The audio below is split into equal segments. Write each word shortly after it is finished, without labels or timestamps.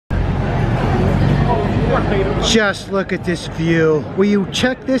Just look at this view. Will you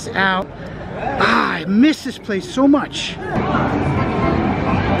check this out? Ah, I miss this place so much.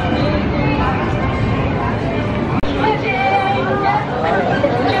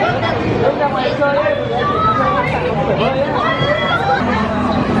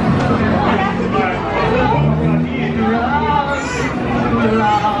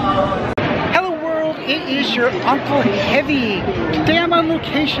 It is your Unkle Heavy. Today I'm on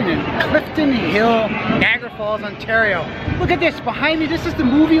location in Clifton Hill, Niagara Falls, Ontario. Look at this behind me. This is the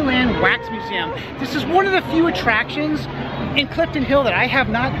Movieland Wax Museum. This is one of the few attractions in Clifton Hill that I have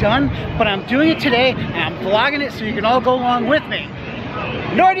not done, but I'm doing it today and I'm vlogging it so you can all go along with me.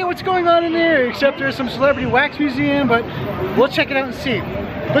 No idea what's going on in there except there's some celebrity wax museum, but we'll check it out and see.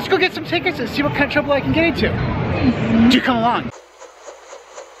 Let's go get some tickets and see what kind of trouble I can get into. Do come along.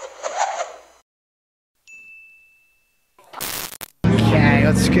 Okay,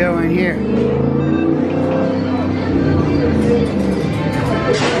 let's go in here.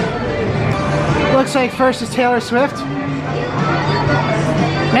 Looks like first is Taylor Swift.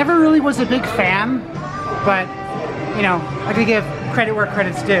 Never really was a big fan, but you know, I could give credit where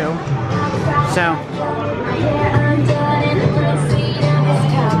credit's due. So.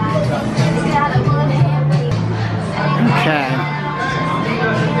 Okay.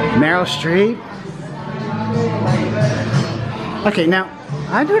 Meryl Streep. Okay, now,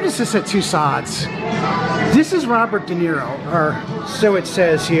 I noticed this at two sides. This is Robert De Niro, or so it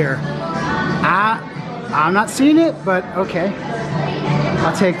says here. I'm not seeing it, but okay.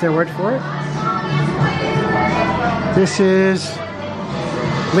 I'll take their word for it. This is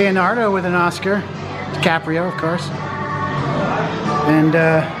Leonardo with an Oscar. DiCaprio, of course. And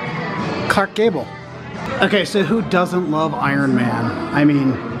Clark Gable. Okay, so who doesn't love Iron Man? I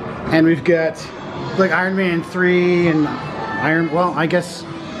mean, and we've got like Iron Man 3 and well, I guess,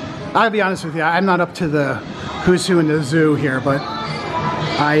 I'll be honest with you, I'm not up to the who's who in the zoo here, but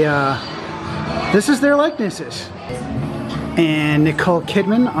this is their likenesses. And Nicole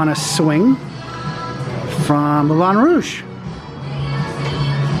Kidman on a swing from Moulin Rouge.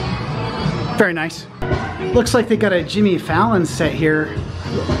 Very nice. Looks like they got a Jimmy Fallon set here,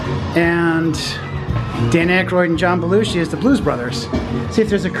 and Dan Aykroyd and John Belushi as the Blues Brothers. See if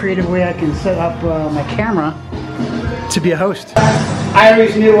there's a creative way I can set up my camera to be a host. I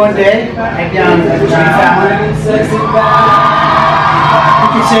always knew one day I'd be on Jimmy Fallon. You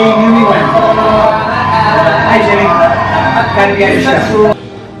could say you knew me when. Hi Jimmy, gotta be on your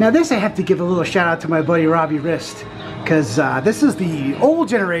show. Now this I have to give a little shout out to my buddy Robbie Wrist, because this is the old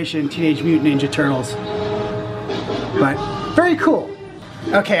generation Teenage Mutant Ninja Turtles. But very cool.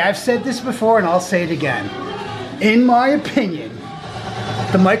 Okay, I've said this before and I'll say it again. In my opinion,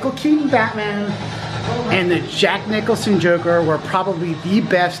 the Michael Keaton Batman and the Jack Nicholson Joker were probably the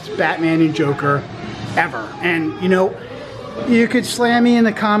best Batman and Joker ever. And you know, you could slam me in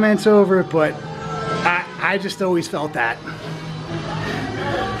the comments over it, but I just always felt that.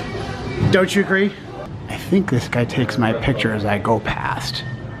 Don't you agree? I think this guy takes my picture as I go past.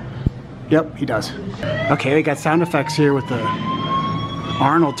 Yep, he does. Okay, we got sound effects here with the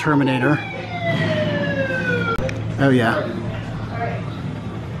Arnold Terminator. Oh yeah.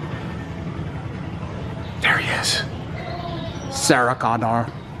 There he is. Sarah Connor.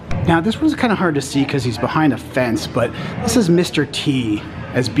 Now this one's kind of hard to see because he's behind a fence, but this is Mr. T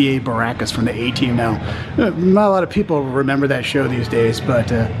as B.A. Baracus from the A-Team now. Not a lot of people remember that show these days,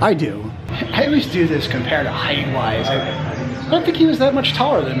 but I do. I always do this compared to height-wise. I don't think he was that much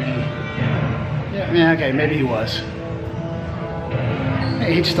taller than me. Yeah, okay, maybe he was.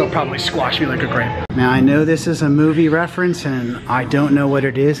 He'd still probably squash me like a grape. Now I know this is a movie reference and I don't know what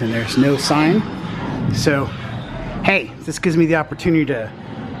it is and there's no sign. So, hey, this gives me the opportunity to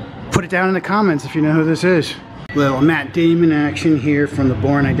put it down in the comments if you know who this is. Little Matt Damon action here from The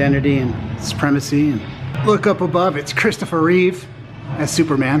Bourne Identity and Supremacy. And look up above, it's Christopher Reeve as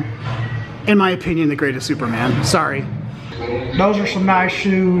Superman. In my opinion, the greatest Superman. Sorry. Those are some nice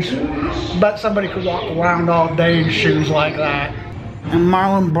shoes. Bet somebody could walk around all day in shoes like that. And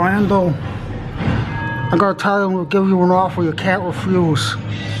Marlon Brando, I gotta tell him we'll give you an offer you can't refuse.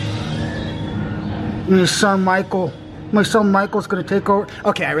 And his son Michael, my son Michael's gonna take over.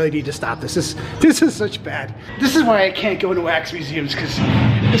 Okay, I really need to stop this. This is such bad. This is why I can't go into wax museums, because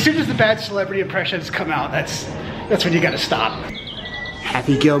as soon as the bad celebrity impressions come out, that's when you gotta stop.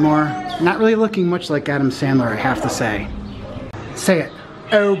 Happy Gilmore, not really looking much like Adam Sandler, I have to say. Say it.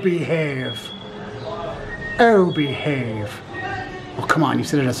 Oh, behave. Oh, behave. Oh, come on, you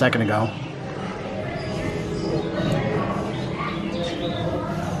said it a second ago.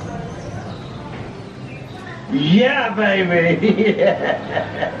 Yeah, baby.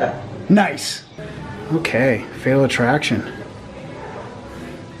 Yeah. Nice. Okay, Fatal Attraction.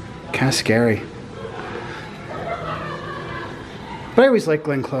 Kind of scary. But I always like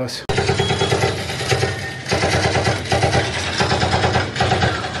Glenn Close.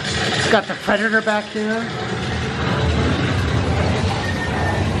 Got the Predator back here.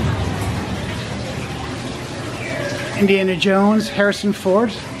 Indiana Jones, Harrison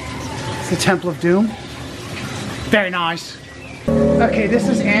Ford. It's the Temple of Doom. Very nice. Okay, this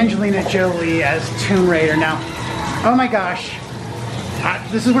is Angelina Jolie as Tomb Raider. Now, oh my gosh.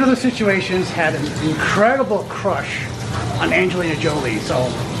 This is one of those situations, had an incredible crush on Angelina Jolie, so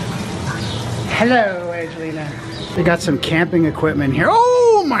hello Angelina. They got some camping equipment here.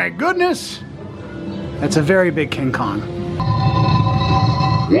 Oh my goodness! That's a very big King Kong.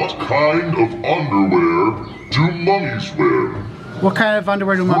 What kind of underwear do mummies wear? What kind of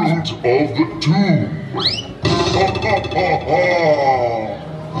underwear do mummies wear? Fruit of the tomb.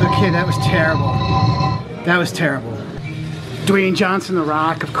 Okay, that was terrible. That was terrible. Dwayne Johnson, The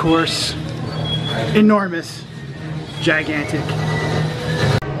Rock, of course. Enormous. Gigantic.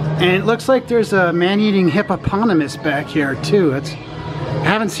 And it looks like there's a man-eating hippopotamus back here too. I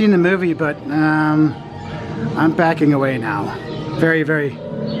haven't seen the movie, but I'm backing away now. Very, very,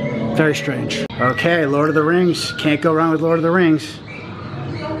 very strange. Okay, Lord of the Rings. Can't go wrong with Lord of the Rings.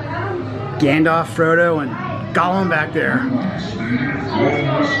 Gandalf, Frodo, and Gollum back there.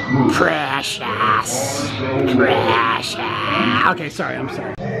 Precious. Precious. Okay, sorry, I'm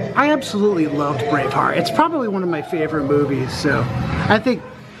sorry. I absolutely loved Braveheart. It's probably one of my favorite movies, so I think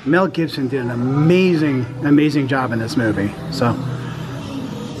Mel Gibson did an amazing, amazing job in this movie. So,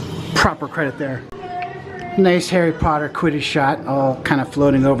 proper credit there. Nice Harry Potter Quidditch shot, all kind of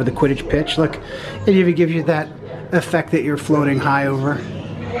floating over the Quidditch pitch. Look, it even gives you that effect that you're floating high over.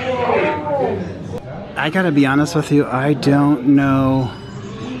 I gotta be honest with you, I don't know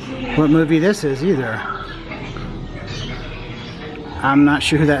what movie this is either. I'm not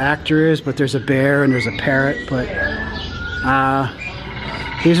sure who that actor is, but there's a bear and there's a parrot, but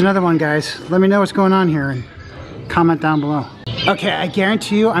here's another one, guys. Let me know what's going on here and comment down below. Okay, I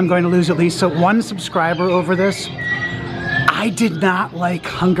guarantee you I'm going to lose at least one subscriber over this. I did not like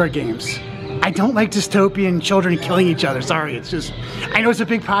Hunger Games. I don't like dystopian children killing each other. Sorry, it's just, I know it's a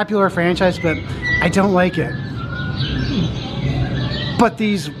big popular franchise, but I don't like it. But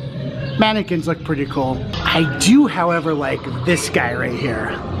these mannequins look pretty cool. I do, however, like this guy right here.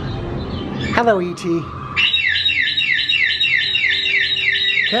 Hello, E.T.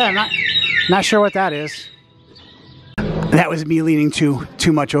 Okay, I'm not sure what that is. That was me leaning too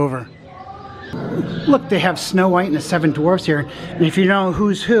much over. Look, they have Snow White and the Seven Dwarfs here. And if you know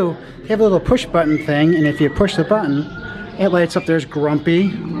who's who, they have a little push button thing, and if you push the button, it lights up. There's Grumpy,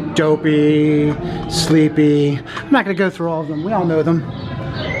 Dopey, Sleepy. I'm not gonna go through all of them, we all know them.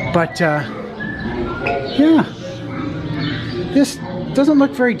 But yeah, this doesn't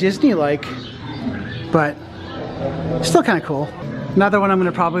look very Disney-like, but still kind of cool. Another one I'm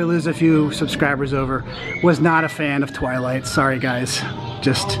gonna probably lose a few subscribers over. Was not a fan of Twilight, sorry guys.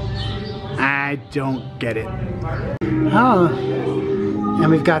 Just, I don't get it. Oh, and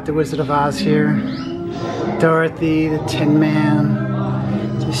we've got the Wizard of Oz here. Dorothy, the Tin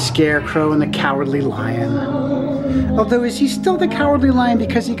Man, the Scarecrow, and the Cowardly Lion. Although, is he still the Cowardly Lion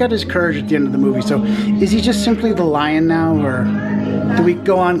because he got his courage at the end of the movie? So, is he just simply the lion now, or do we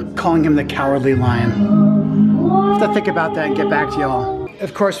go on calling him the Cowardly Lion? I have to think about that and get back to y'all.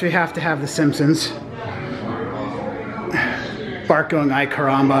 Of course, we have to have The Simpsons. Bart going, "Ay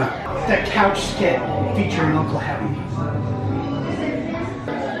caramba." The couch skit featuring Uncle Heavy.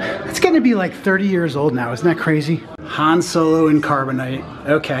 It's gonna be like 30 years old now, isn't that crazy? Han Solo and Carbonite.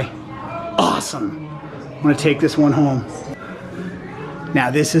 Okay. Awesome. I'm gonna take this one home.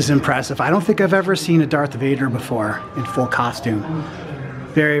 Now this is impressive. I don't think I've ever seen a Darth Vader before in full costume.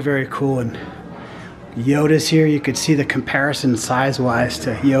 Very, very cool. And Yoda's here. You could see the comparison size-wise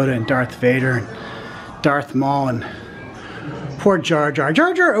to Yoda and Darth Vader and Darth Maul and poor Jar Jar.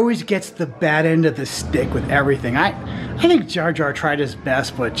 Jar Jar always gets the bad end of the stick with everything. I think Jar Jar tried his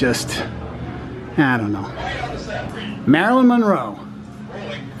best, but just, I don't know. Marilyn Monroe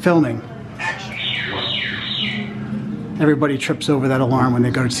filming. Everybody trips over that alarm when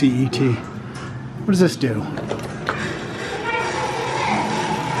they go to see E.T. What does this do?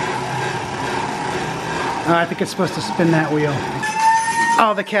 I think it's supposed to spin that wheel.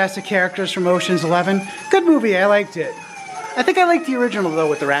 Oh, the cast of characters from Ocean's 11. Good movie, I liked it. I think I liked the original though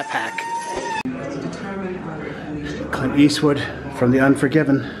with the Rat Pack. Clint Eastwood from The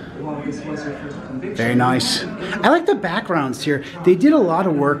Unforgiven. Very nice. I like the backgrounds here. They did a lot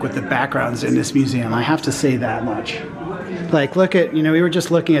of work with the backgrounds in this museum, I have to say that much. Like, look at, you know, we were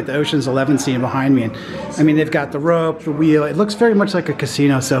just looking at the Ocean's 11 scene behind me, and I mean, they've got the rope, the wheel. It looks very much like a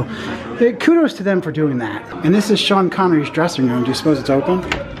casino, so kudos to them for doing that. And this is Sean Connery's dressing room. Do you suppose it's open?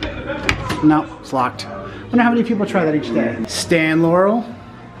 No, it's locked. I wonder how many people try that each day. Stan Laurel,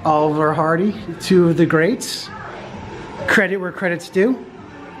 Oliver Hardy, two of the greats. Credit where credit's due.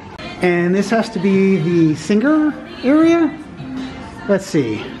 And this has to be the singer area? Let's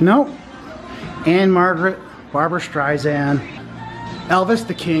see. Nope. Anne Margaret, Barbara Streisand, Elvis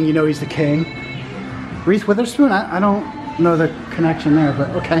the King, you know he's the king. Reese Witherspoon, I don't know the connection there, but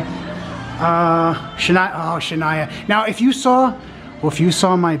okay. Shania. Now if you saw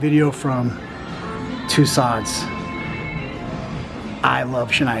my video from Two Sods, I love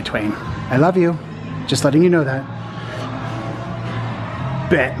Shania Twain. I love you. Just letting you know that.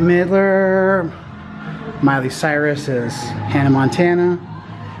 Bette Midler, Miley Cyrus is Hannah Montana,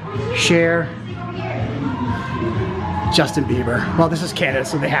 Cher, Justin Bieber. Well, this is Canada,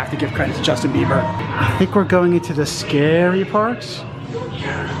 so they have to give credit to Justin Bieber. I think we're going into the scary parts.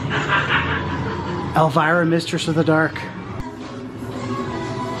 Elvira, Mistress of the Dark.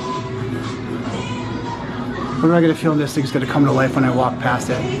 What am I gonna feel this thing's gonna come to life when I walk past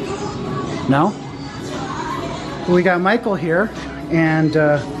it? No? Well, we got Michael here, and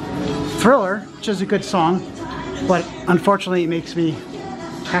Thriller, which is a good song, but unfortunately it makes me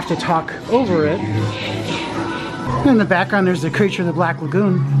have to talk over it. In the background there's the Creature of the Black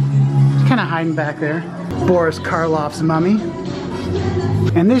Lagoon. It's kind of hiding back there. Boris Karloff's Mummy.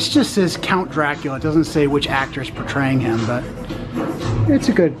 And this just says Count Dracula. It doesn't say which actor is portraying him, but it's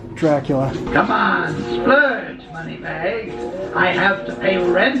a good Dracula. Come on, splurge, Moneybag. I have to pay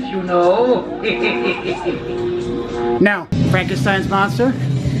rent, you know. Now, Frankenstein's monster.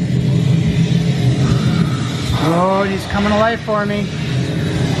 Oh, he's coming to life for me.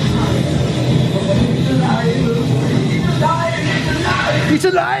 It's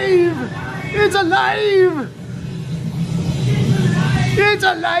alive! It's alive! It's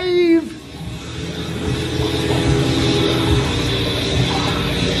alive!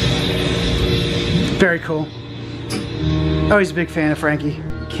 Very cool. Always a big fan of Frankie.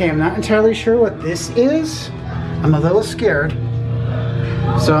 Okay, I'm not entirely sure what this is. I'm a little scared.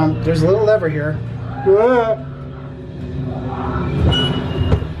 So, there's a little lever here.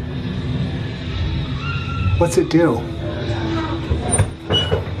 What's it do?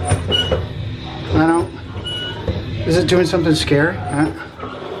 I don't... Is it doing something scary? I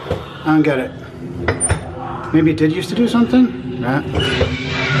don't get it. Maybe it did used to do something?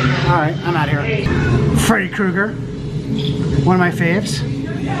 Alright, I'm out of here. Freddy Krueger. One of my faves.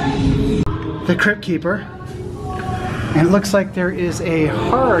 The Crypt Keeper. And it looks like there is a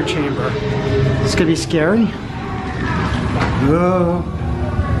horror chamber. It's gonna be scary. Whoa.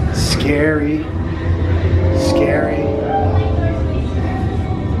 Scary. Scary.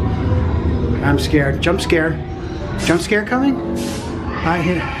 I'm scared. Jump scare. Jump scare coming? I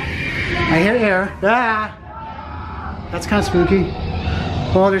hear air. Ah! That's kind of spooky.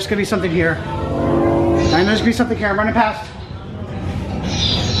 Oh, there's gonna be something here. I know there's gonna be something here. I'm running past.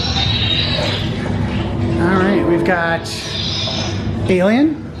 Alright, we've got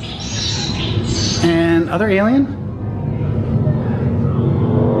Alien and other Alien.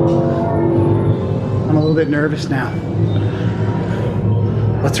 I'm a little bit nervous now.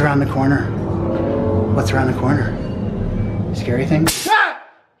 What's around the corner? What's around the corner? Scary thing? Ah!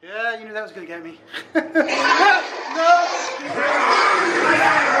 Yeah, you knew that was gonna get me. No!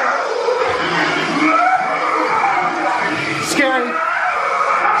 Scary.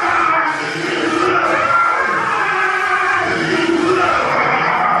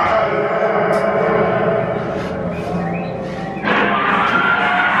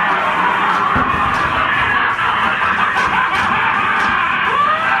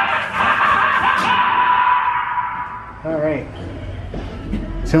 Alright.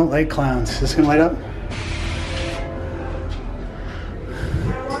 So don't like clowns. Is this gonna light up?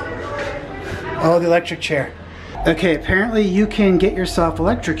 Oh, the electric chair. Okay, apparently you can get yourself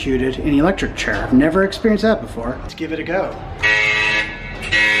electrocuted in an electric chair. I've never experienced that before. Let's give it a go.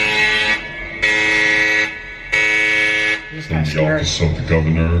 From the office of the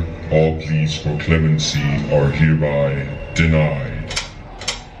governor, all pleas for clemency are hereby denied.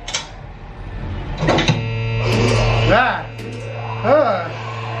 Ah!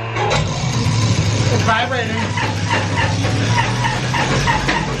 It's vibrating.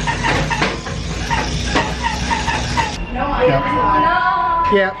 Yep.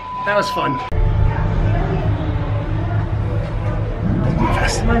 Yeah, that was fun.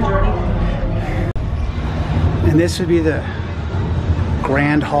 And this would be the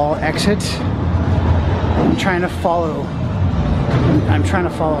Grand Hall exit. I'm trying to follow I'm trying to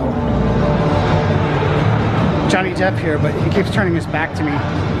follow Johnny Depp here, but he keeps turning his back to me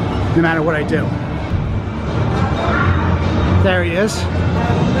no matter what I do. There he is.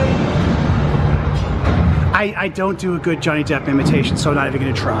 I don't do a good Johnny Depp imitation, so I'm not even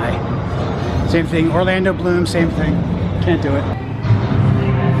gonna try. Same thing, Orlando Bloom, same thing. Can't do it.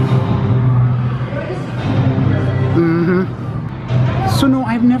 So no,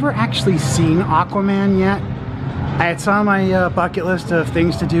 I've never actually seen Aquaman yet. It's on my bucket list of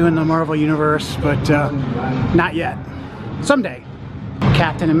things to do in the Marvel Universe, but not yet. Someday.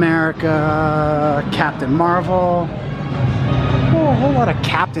 Captain America, Captain Marvel. Oh, a whole lot of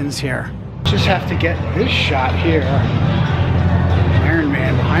captains here. Just have to get this shot here. Iron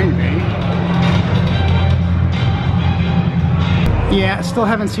Man behind me. Yeah, still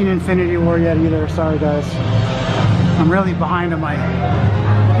haven't seen Infinity War yet either. Sorry guys. I'm really behind on my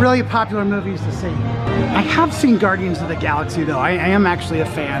really popular movies to see. I have seen Guardians of the Galaxy though. I am actually a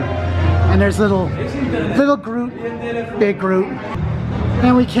fan. And there's little Groot, big Groot.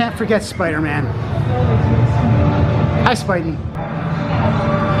 And we can't forget Spider-Man. Hi Spidey.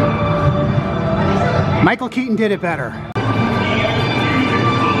 Michael Keaton did it better.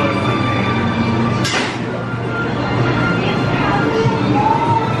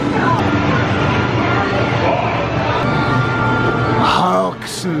 Hulk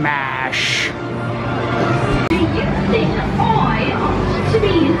smash.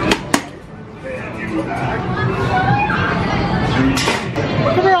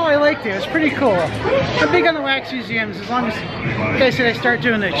 Overall, I liked it. It was pretty cool. I'm big on the wax museums. As long as, like I said, I start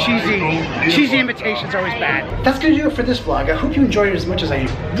doing the cheesy imitations, always bad. That's gonna do it for this vlog. I hope you enjoyed it as much as I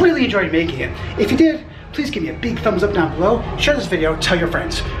really enjoyed making it. If you did, please give me a big thumbs up down below. Share this video. Tell your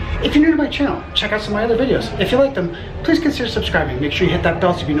friends. If you're new to my channel, check out some of my other videos. If you like them, please consider subscribing. Make sure you hit that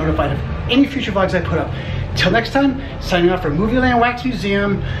bell so you be notified of any future vlogs I put up. Till next time, signing off for Movieland Wax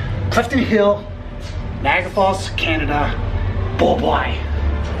Museum, Clifton Hill, Niagara Falls, Canada. Bye-bye.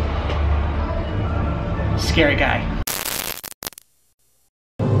 Scary guy.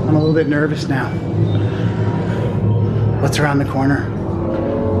 I'm a little bit nervous now. What's around the corner?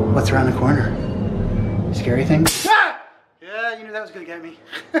 What's around the corner? Scary thing? Ah! Yeah, you knew that was gonna get me.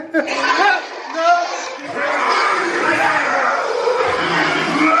 No!